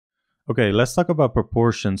Okay, let's talk about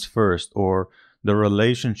proportions first, or the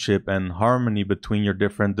relationship and harmony between your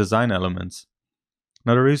different design elements.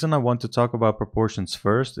 Now, the reason I want to talk about proportions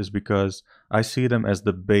first is because I see them as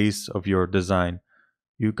the base of your design.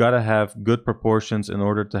 You gotta have good proportions in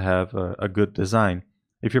order to have a good design.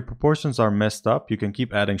 If your proportions are messed up, you can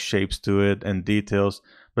keep adding shapes to it and details,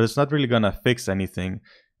 but it's not really gonna fix anything.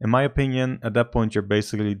 In my opinion, at that point, you're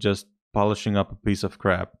basically just polishing up a piece of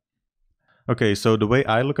crap. Okay, so the way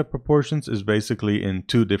I look at proportions is basically in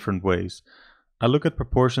two different ways. I look at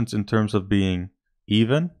proportions in terms of being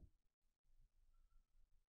even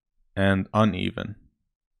and uneven.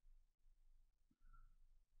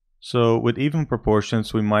 So with even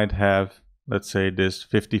proportions, we might have, let's say, this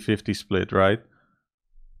 50-50 split, right?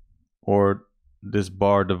 Or this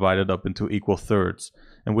bar divided up into equal thirds.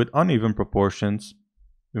 And with uneven proportions,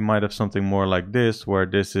 we might have something more like this, where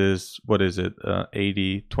this is, what is it,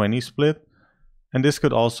 80-20 split. And this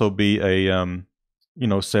could also be a,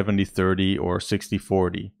 70-30 or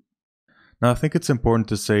 60-40. Now, I think it's important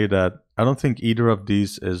to say that I don't think either of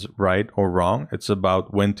these is right or wrong. It's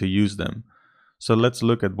about when to use them. So let's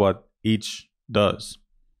look at what each does.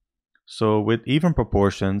 So with even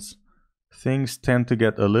proportions, things tend to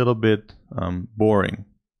get a little bit boring.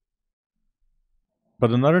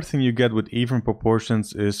 But another thing you get with even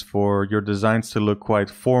proportions is for your designs to look quite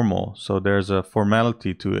formal. So there's a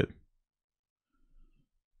formality to it.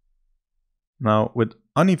 Now, with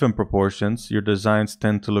uneven proportions, your designs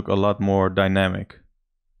tend to look a lot more dynamic.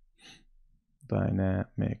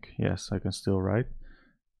 Yes, I can still write.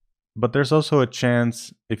 But there's also a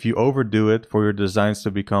chance, if you overdo it, for your designs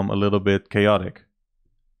to become a little bit chaotic.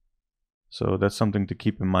 So that's something to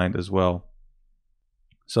keep in mind as well.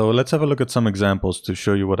 So let's have a look at some examples to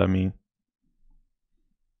show you what I mean.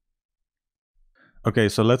 Okay,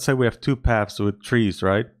 so let's say we have two paths with trees,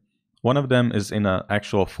 right? One of them is in an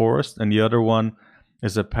actual forest, and the other one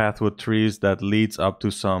is a path with trees that leads up to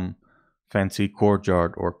some fancy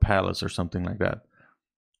courtyard or palace or something like that.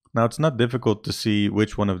 Now, it's not difficult to see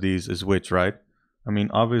which one of these is which, right? I mean,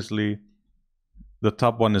 obviously, the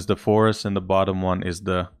top one is the forest and the bottom one is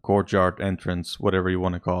the courtyard entrance, whatever you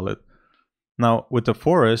want to call it. Now, with the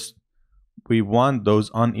forest, we want those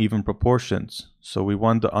uneven proportions. So we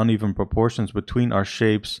want the uneven proportions between our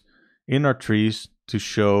shapes in our trees to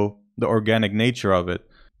show the organic nature of it.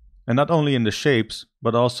 And not only in the shapes,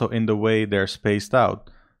 but also in the way they're spaced out.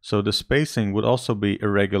 So the spacing would also be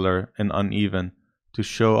irregular and uneven to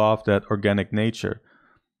show off that organic nature.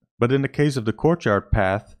 But in the case of the courtyard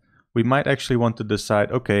path, we might actually want to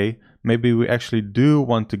decide, okay, maybe we actually do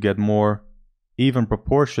want to get more even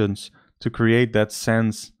proportions to create that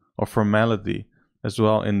sense of formality as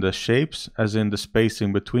well in the shapes as in the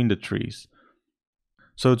spacing between the trees.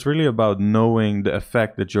 So it's really about knowing the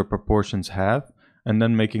effect that your proportions have and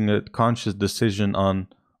then making a conscious decision on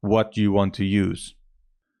what you want to use.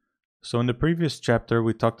 So in the previous chapter,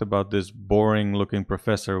 we talked about this boring looking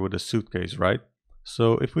professor with a suitcase, right?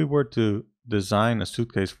 So if we were to design a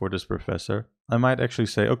suitcase for this professor, I might actually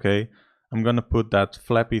say, okay, I'm going to put that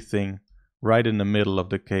flappy thing right in the middle of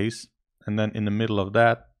the case. And then in the middle of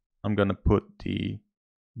that, I'm going to put the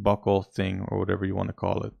buckle thing or whatever you want to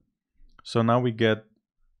call it. So now we get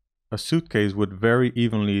a suitcase with very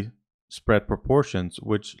evenly spread proportions,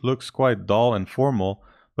 which looks quite dull and formal.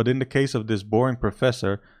 But in the case of this boring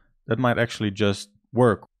professor, that might actually just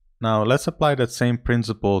work. Now let's apply that same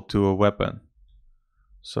principle to a weapon.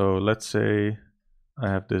 So let's say I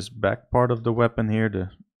have this back part of the weapon here,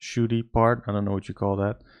 the shooty part, I don't know what you call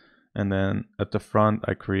that. And then at the front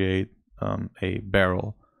I create a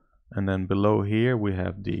barrel. And then below here we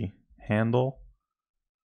have the handle,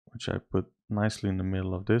 which I put nicely in the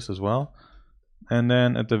middle of this as well. And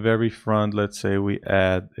then at the very front, let's say we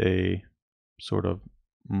add a sort of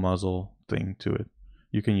muzzle thing to it.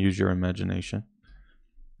 You can use your imagination.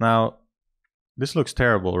 Now, this looks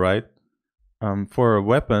terrible, right? For a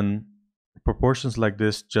weapon, proportions like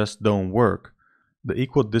this just don't work. The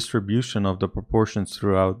equal distribution of the proportions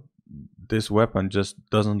throughout this weapon just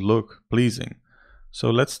doesn't look pleasing. So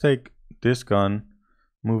let's take this gun,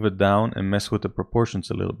 move it down and mess with the proportions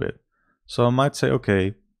a little bit. So I might say,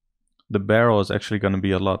 okay, the barrel is actually going to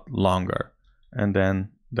be a lot longer. And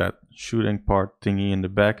then that shooting part thingy in the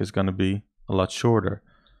back is going to be a lot shorter.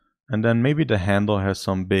 And then maybe the handle has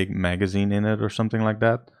some big magazine in it or something like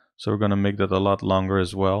that. So we're going to make that a lot longer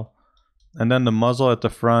as well. And then the muzzle at the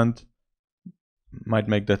front might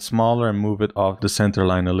make that smaller and move it off the center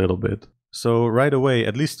line a little bit. So right away,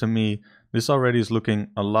 at least to me, this already is looking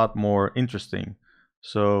a lot more interesting.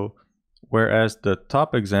 So whereas the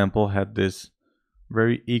top example had this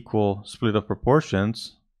very equal split of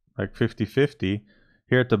proportions, like 50-50,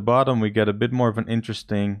 Here at the bottom, we get a bit more of an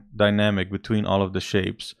interesting dynamic between all of the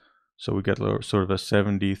shapes. So we get sort of a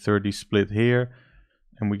 70-30 split here,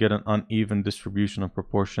 and we get an uneven distribution of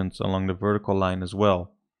proportions along the vertical line as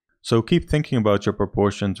well. So keep thinking about your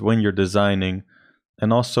proportions when you're designing,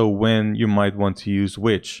 and also when you might want to use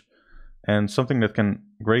which. And something that can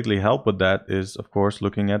greatly help with that is, of course,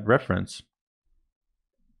 looking at reference.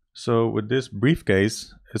 So with this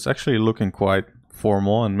briefcase, it's actually looking quite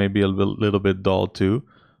formal and maybe a little bit dull too,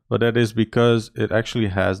 but that is because it actually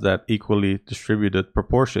has that equally distributed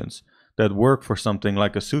proportions that work for something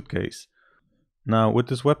like a suitcase. Now with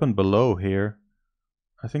this weapon below here,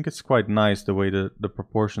 I think it's quite nice the way the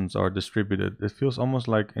proportions are distributed. It feels almost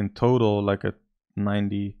like in total like a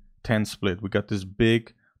 90-10 split. We got this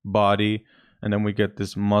big body, and then we get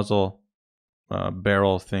this muzzle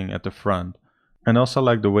barrel thing at the front. And also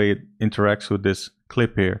like the way it interacts with this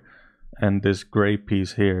clip here and this gray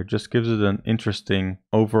piece here. Just gives it an interesting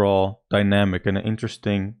overall dynamic and an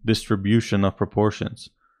interesting distribution of proportions.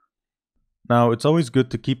 Now it's always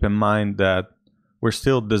good to keep in mind that we're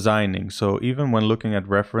still designing, so even when looking at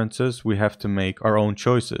references we have to make our own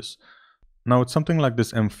choices. Now with something like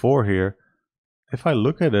this M4 here, if I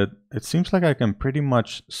look at it, it seems like I can pretty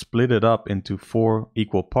much split it up into 4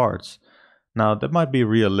 equal parts. Now that might be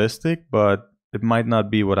realistic, but it might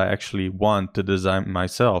not be what I actually want to design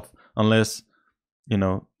myself, unless, you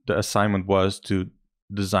know, the assignment was to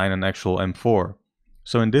design an actual M4.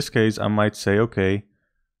 So in this case, I might say, okay,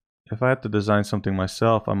 if I had to design something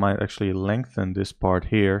myself, I might actually lengthen this part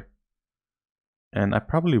here. And I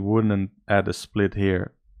probably wouldn't add a split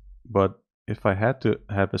here, but if I had to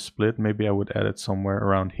have a split, maybe I would add it somewhere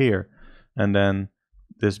around here. And then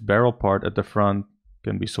this barrel part at the front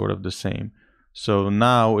can be sort of the same. So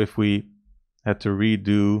now if we had to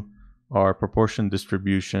redo our proportion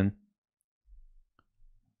distribution,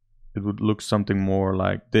 it would look something more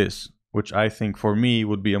like this, which I think for me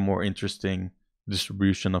would be a more interesting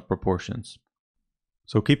distribution of proportions.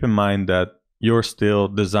 So keep in mind that you're still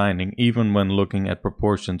designing even when looking at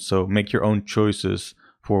proportions, so make your own choices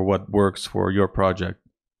for what works for your project.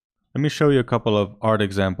 Let me show you a couple of art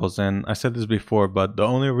examples, and I said this before, but the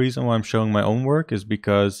only reason why I'm showing my own work is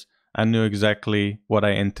because I knew exactly what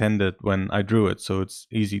I intended when I drew it, so it's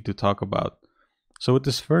easy to talk about. So with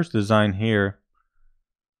this first design here,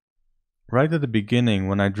 right at the beginning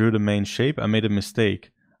when I drew the main shape, I made a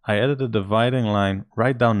mistake. I added a dividing line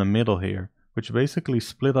right down the middle here, which basically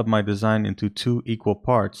split up my design into 2 equal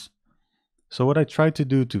parts. So what I tried to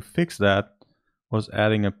do to fix that was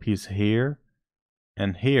adding a piece here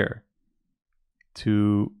and here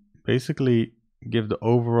to basically give the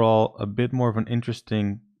overall a bit more of an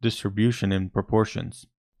interesting distribution in proportions.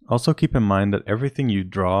 Also keep in mind that everything you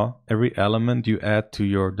draw, every element you add to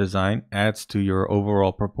your design adds to your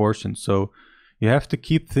overall proportions. So you have to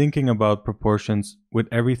keep thinking about proportions with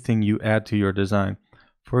everything you add to your design.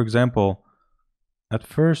 For example, at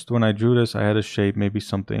first when I drew this, I had a shape maybe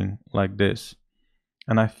something like this.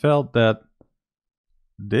 And I felt that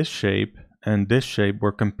this shape and this shape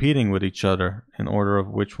were competing with each other in order of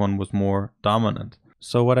which one was more dominant.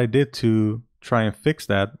 So what I did to try and fix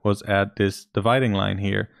that was add this dividing line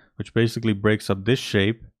here, which basically breaks up this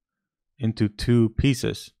shape into 2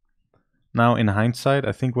 pieces. Now in hindsight,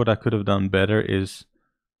 I think what I could have done better is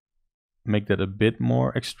make that a bit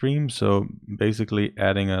more extreme. So basically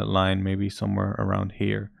adding a line maybe somewhere around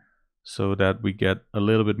here so that we get a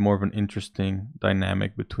little bit more of an interesting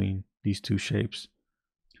dynamic between these 2 shapes.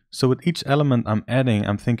 So with each element I'm adding,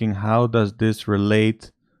 I'm thinking, how does this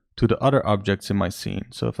relate to the other objects in my scene?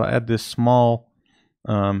 So if I add this small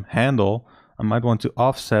handle, I might want to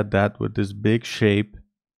offset that with this big shape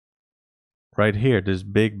right here, this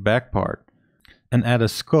big back part, and add a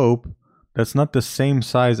scope that's not the same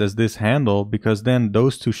size as this handle, because then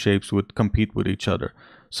those 2 shapes would compete with each other.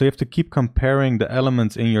 So you have to keep comparing the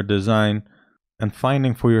elements in your design and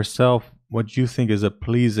finding for yourself what you think is a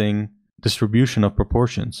pleasing distribution of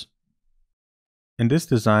proportions. In this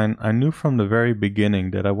design, I knew from the very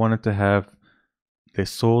beginning that I wanted to have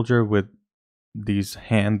this soldier with these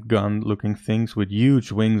handgun looking things with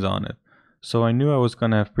huge wings on it. So I knew I was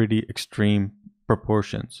going to have pretty extreme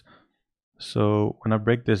proportions. So when I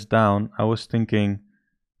break this down, I was thinking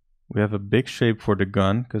we have a big shape for the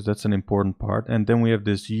gun, because that's an important part, and then we have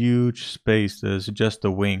this huge space that is just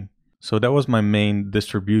the wing. So that was my main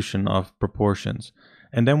distribution of proportions.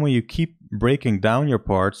 And then when you keep breaking down your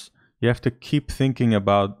parts, you have to keep thinking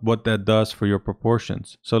about what that does for your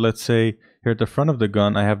proportions. So let's say here at the front of the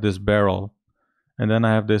gun, I have this barrel, and then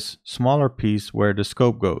I have this smaller piece where the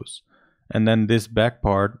scope goes. And then this back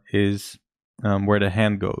part is where the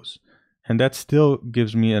hand goes. And that still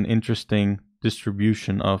gives me an interesting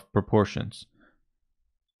distribution of proportions.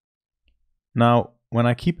 Now, when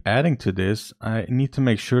I keep adding to this, I need to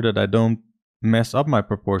make sure that I don't mess up my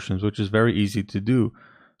proportions, which is very easy to do.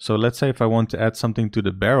 So let's say if I want to add something to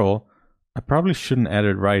the barrel, I probably shouldn't add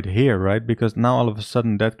it right here, right? Because now all of a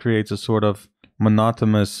sudden that creates a sort of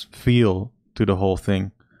monotonous feel to the whole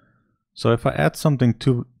thing. So if I add something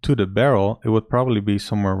to the barrel, it would probably be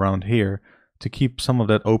somewhere around here to keep some of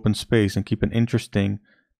that open space and keep an interesting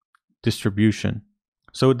distribution.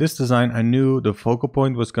 So with this design, I knew the focal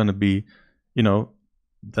point was going to be, you know,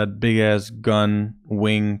 that big ass gun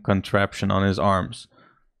wing contraption on his arms.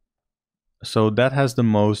 So that has the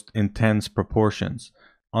most intense proportions.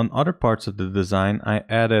 On other parts of the design, I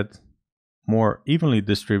added more evenly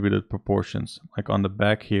distributed proportions, like on the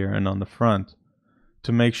back here and on the front,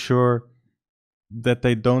 to make sure that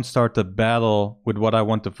they don't start to battle with what I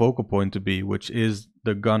want the focal point to be, which is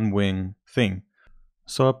the gun wing thing.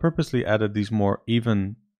 So I purposely added these more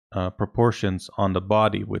even proportions on the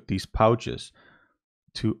body with these pouches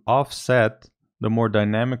to offset the more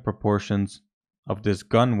dynamic proportions of this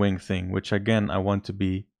gun wing thing, which again I want to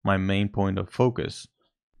be my main point of focus.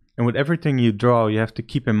 And with everything you draw, you have to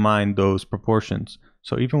keep in mind those proportions.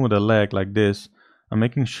 So even with a leg like this, I'm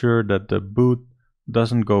making sure that the boot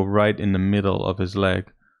doesn't go right in the middle of his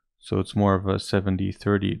leg. So it's more of a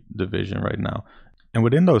 70-30 division right now. And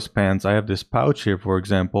within those pants, I have this pouch here, for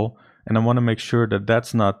example, and I want to make sure that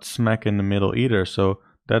that's not smack in the middle either. So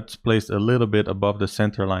that's placed a little bit above the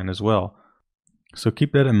center line as well. So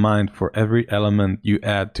keep that in mind for every element you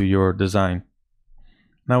add to your design.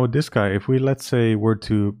 Now with this guy, if we, let's say, were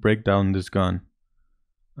to break down this gun,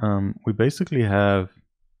 we basically have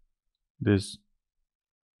this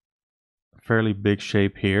fairly big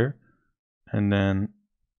shape here, and then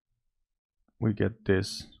we get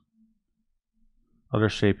this other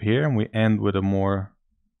shape here, and we end with a more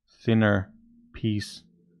thinner piece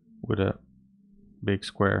with a big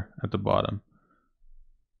square at the bottom.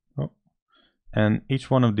 Oh. And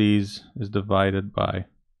each one of these is divided by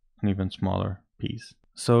an even smaller piece.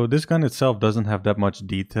 So this gun itself doesn't have that much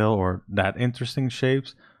detail or that interesting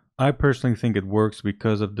shapes. I personally think it works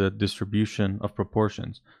because of the distribution of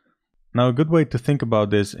proportions. Now a good way to think about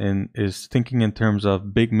this is thinking in terms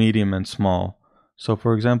of big, medium, and small. So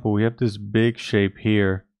for example, we have this big shape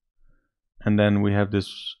here, and then we have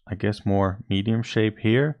this, I guess, more medium shape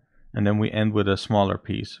here, and then we end with a smaller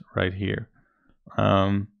piece right here.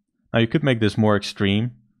 Now you could make this more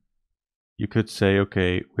extreme. You could say,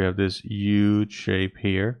 okay, we have this huge shape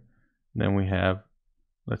here, then we have,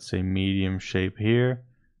 let's say, medium shape here,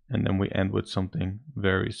 and then we end with something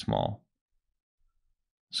very small.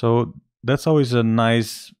 So that's always a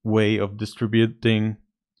nice way of distributing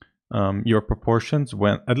your proportions,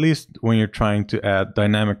 at least when you're trying to add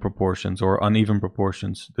dynamic proportions or uneven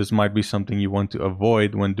proportions. This might be something you want to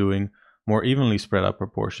avoid when doing more evenly spread out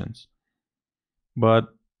proportions. But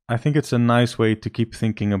I think it's a nice way to keep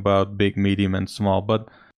thinking about big, medium, and small. But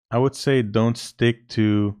I would say don't stick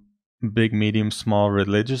to big, medium, small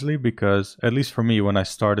religiously, because at least for me, when I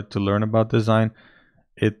started to learn about design,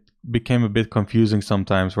 it became a bit confusing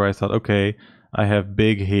sometimes, where I thought, okay, I have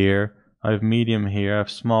big here, I have medium here, I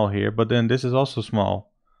have small here, but then this is also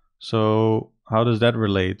small. So how does that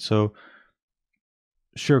relate? So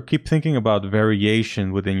sure, keep thinking about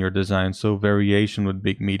variation within your design. So variation with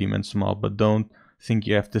big, medium, and small, but don't think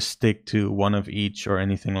you have to stick to one of each or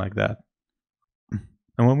anything like that.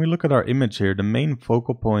 And when we look at our image here, the main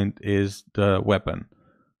focal point is the weapon.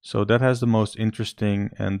 So that has the most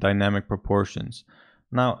interesting and dynamic proportions.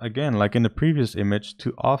 Now, again, like in the previous image,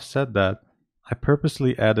 to offset that, I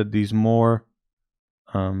purposely added these more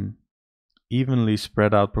evenly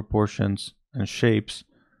spread out proportions and shapes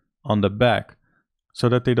on the back, so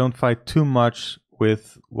that they don't fight too much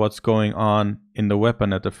with what's going on in the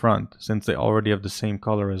weapon at the front, since they already have the same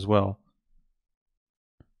color as well.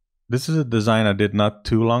 This is a design I did not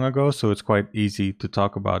too long ago, so it's quite easy to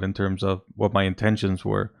talk about in terms of what my intentions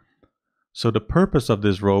were. So the purpose of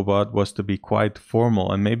this robot was to be quite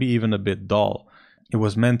formal and maybe even a bit dull. It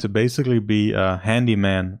was meant to basically be a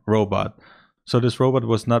handyman robot. So this robot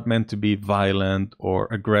was not meant to be violent or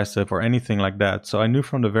aggressive or anything like that. So I knew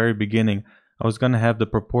from the very beginning I was going to have the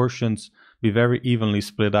proportions be very evenly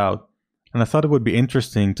split out. And I thought it would be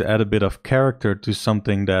interesting to add a bit of character to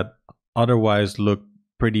something that otherwise looked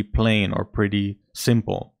pretty plain or pretty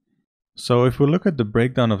simple. So if we look at the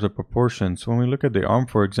breakdown of the proportions, when we look at the arm,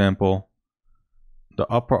 for example, the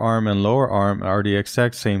upper arm and lower arm are the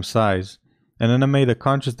exact same size. And then I made a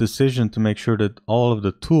conscious decision to make sure that all of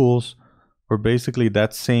the tools were basically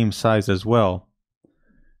that same size as well.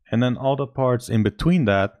 And then all the parts in between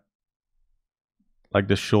that like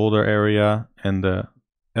the shoulder area and the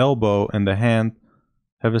elbow and the hand,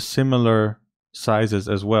 have a similar sizes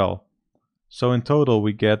as well. So in total,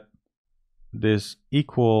 we get this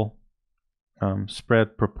equal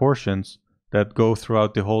spread proportions that go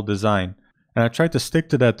throughout the whole design. And I tried to stick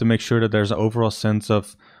to that to make sure that there's an overall sense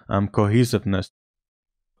of cohesiveness.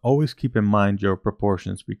 Always keep in mind your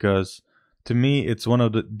proportions, because to me it's one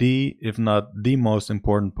of the if not the most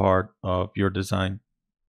important part of your design.